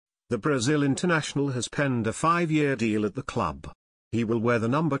The Brazil international has penned a 5-year deal at the club. He will wear the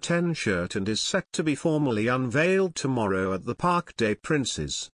number 10 shirt and is set to be formally unveiled tomorrow at the Parc des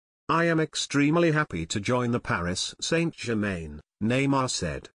Princes. I am extremely happy to join the Paris Saint-Germain, Neymar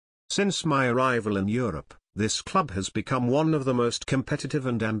said. Since my arrival in Europe, this club has become one of the most competitive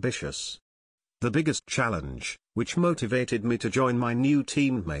and ambitious. The biggest challenge, which motivated me to join my new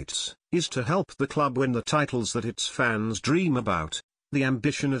teammates, is to help the club win the titles that its fans dream about. The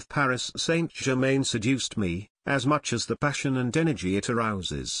ambition of Paris Saint-Germain seduced me, as much as the passion and energy it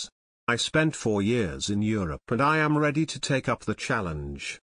arouses. I spent 4 years in Europe and I am ready to take up the challenge.